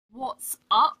What's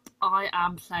up? I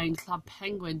am playing Club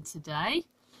Penguin today.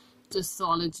 Just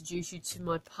thought I'll introduce you to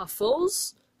my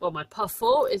Puffles. Well, my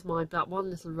Puffle is that one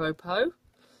little Ropo. I've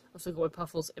also got my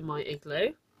Puffles in my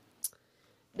igloo.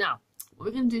 Now, what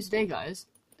we're going to do today, guys,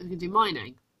 is we're going to do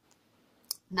mining.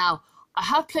 Now, I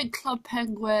have played Club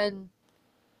Penguin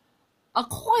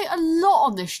quite a lot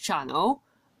on this channel,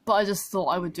 but I just thought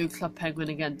I would do Club Penguin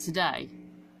again today.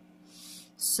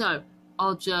 So,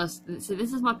 so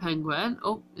this is my penguin.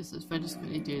 Oh, if I just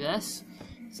quickly do this.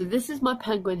 So this is my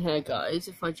penguin here, guys.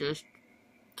 If I just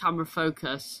camera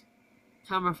focus.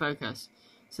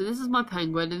 So this is my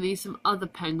penguin, and these are some other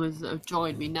penguins that have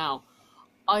joined me now.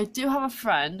 I do have a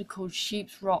friend called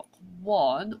Sheep's Rock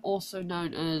 1, also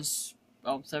known as,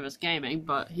 well, Service Gaming,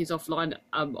 but he's offline,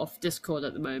 off Discord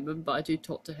at the moment, but I do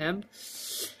talk to him.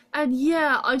 And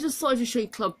yeah, I just thought I'd just show you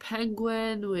Club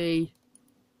Penguin. We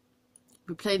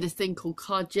play this thing called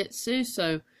Card Jitsu,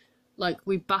 so like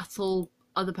we battle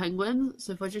other penguins.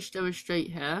 So if I just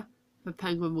demonstrate here, the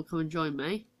penguin will come and join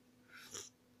me.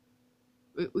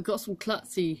 We got some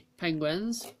klutzy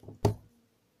penguins.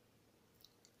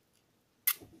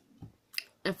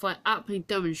 If I aptly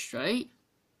demonstrate,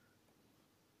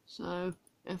 so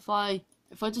if I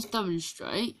just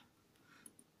demonstrate,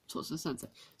 talk to the sensei.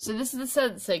 So this is the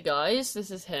sensei, guys.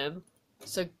 This is him.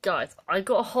 So guys, I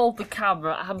got to hold the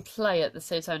camera and play at the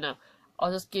same time now.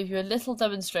 I'll just give you a little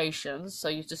demonstration. So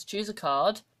you just choose a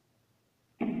card.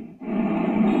 And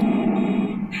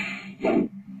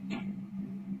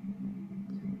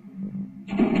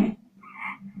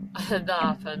that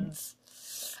happens.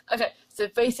 Okay, so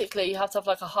basically you have to have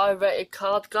like a high rated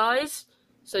card, guys.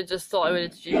 So just thought I would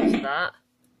introduce that.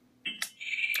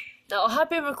 Now, I have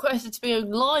been requested to be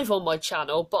live on my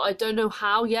channel, but I don't know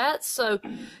how yet. So,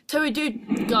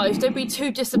 guys, don't be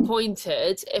too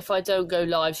disappointed if I don't go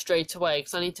live straight away,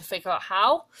 because I need to figure out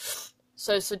how.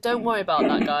 So don't worry about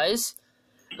that, guys.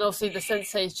 And obviously, the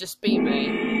sensei's just beat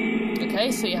me.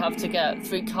 Okay, so you have to get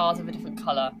 3 cards of a different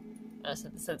colour. And I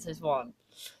said the sensei's won.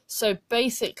 So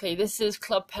basically, this is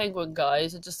Club Penguin,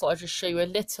 guys. I just thought I'd just show you a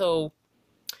little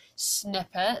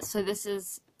snippet. So this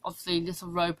is obviously Little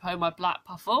Ropo, my black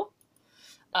Puffle.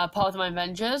 Part of my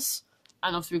Avengers,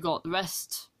 and obviously we've got the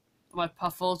rest of my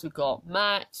Puffles. We've got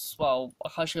Max, well, I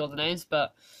can't show you all the names,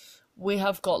 but we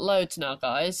have got loads now,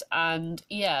 guys. And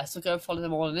yeah, so go follow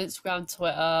them all on Instagram,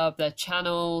 Twitter, their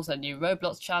channels, their new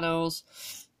Roblox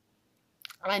channels.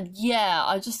 And yeah,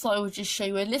 I just thought I would just show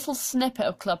you a little snippet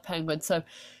of Club Penguin. So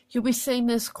you'll be seeing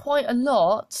this quite a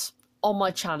lot on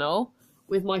my channel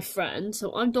with my friend.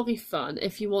 So I'm Doggy Fun.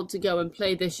 If you want to go and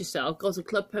play this yourself, got a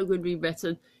Club Penguin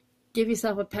rewritten. Give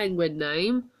yourself a penguin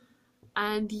name.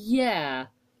 And yeah,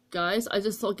 guys, I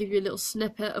just thought I'd give you a little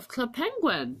snippet of Club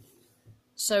Penguin.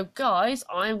 So guys,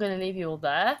 I'm going to leave you all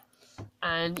there.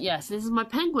 And yes, this is my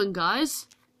penguin, guys.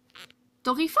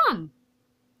 Doggy Fun.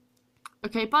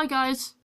 Okay, bye guys.